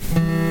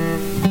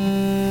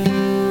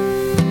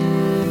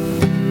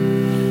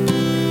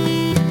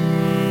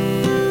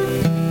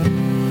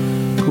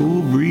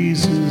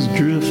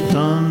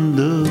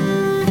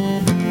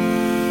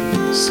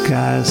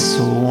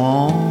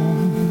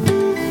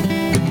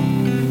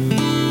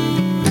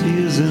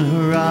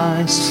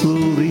ice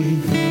slowly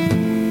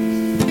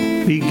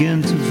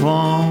begin to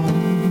form.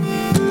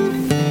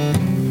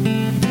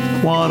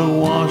 Water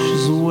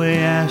washes away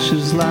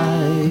ashes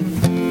like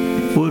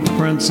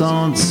footprints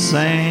on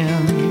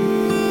sand.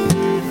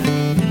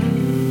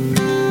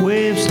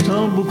 Waves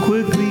tumble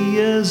quickly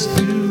as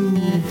do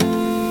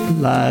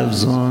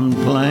lives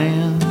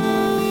unplanned.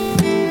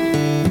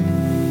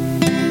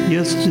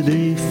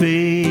 Yesterday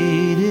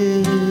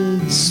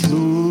faded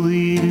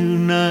slowly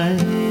tonight,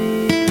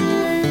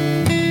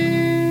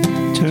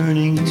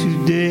 turning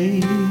to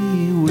day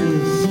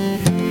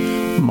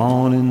with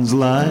morning's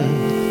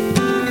light.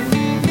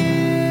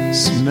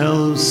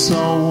 Smell of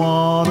salt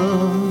water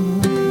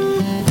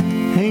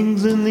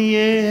hangs in the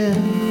air.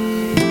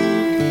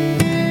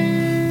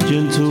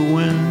 Gentle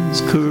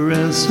winds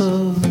caress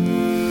her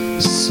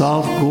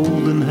soft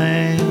golden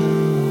hair.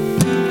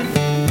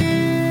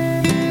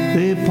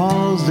 They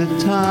paused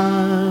at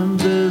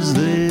times as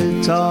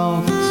they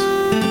talked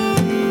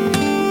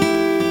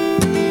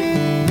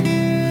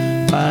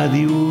by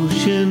the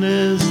ocean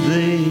as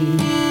they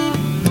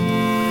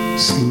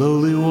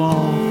slowly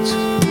walked.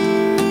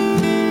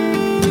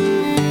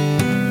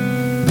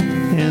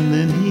 And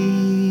then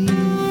he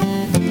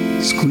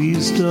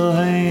squeezed her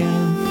hand.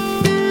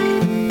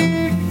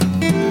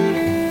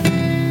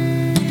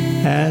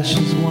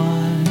 Ashes,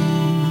 wine,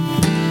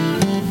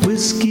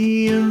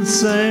 whiskey and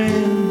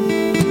sand.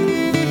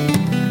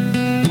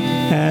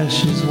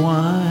 Ashes,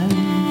 wine,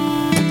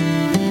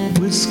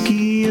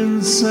 whiskey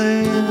and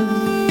sand.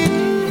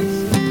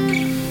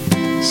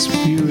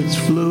 Spirits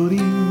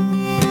floating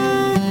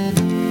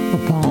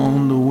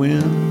upon the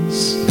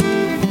winds,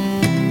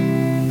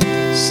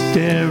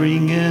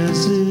 staring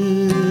as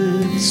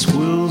it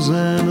swirls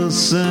and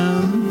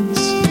ascends.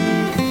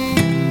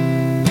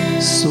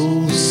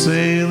 Souls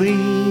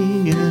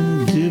sailing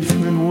in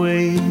different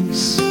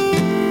ways,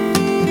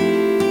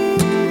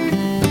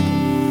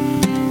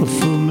 a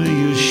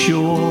familiar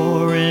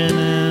shore and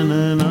in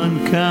an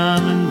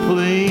uncommon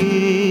place.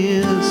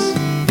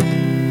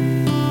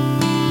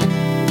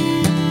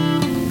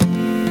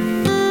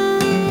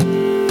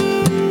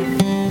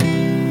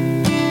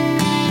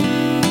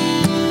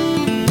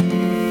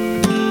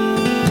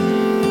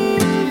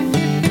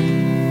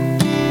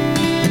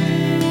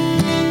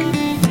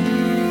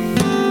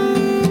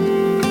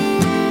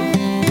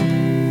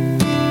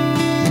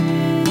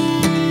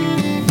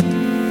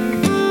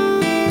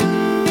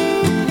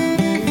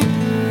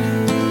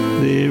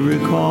 They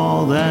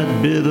recall that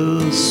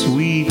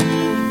bittersweet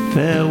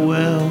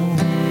farewell,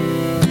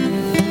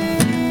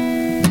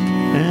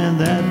 and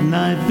that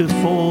night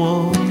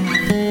before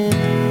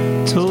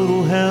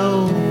total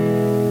hell.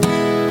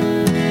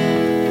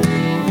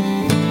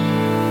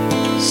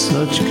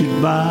 Such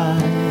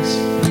goodbyes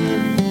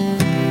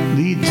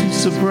lead to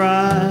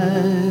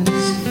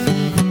surprise,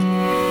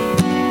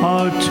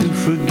 hard to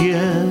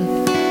forget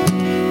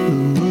the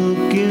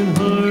look in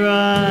her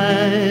eyes.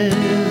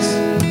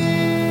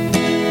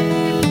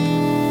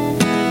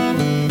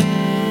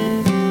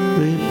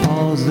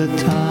 At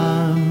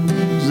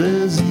times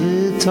as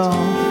they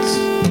talked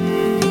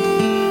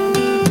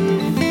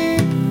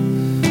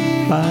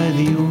by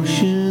the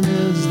ocean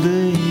as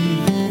they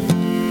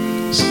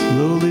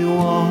slowly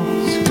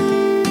walked.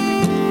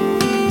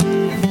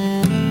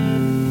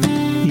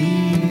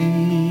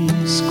 He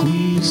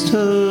squeezed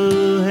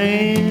her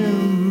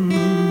hand.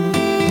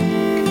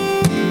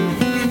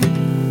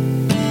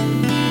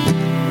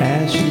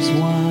 Ashes,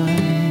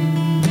 wine,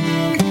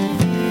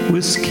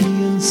 whiskey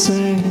and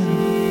sand.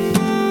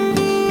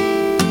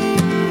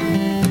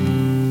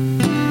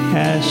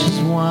 Ashes,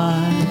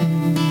 wine,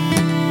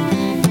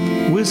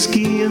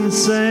 whiskey and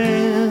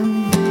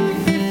sand.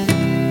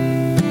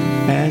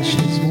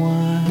 Ashes,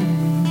 wine,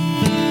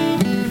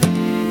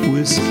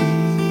 whiskey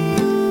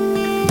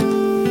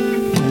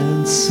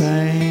and sand.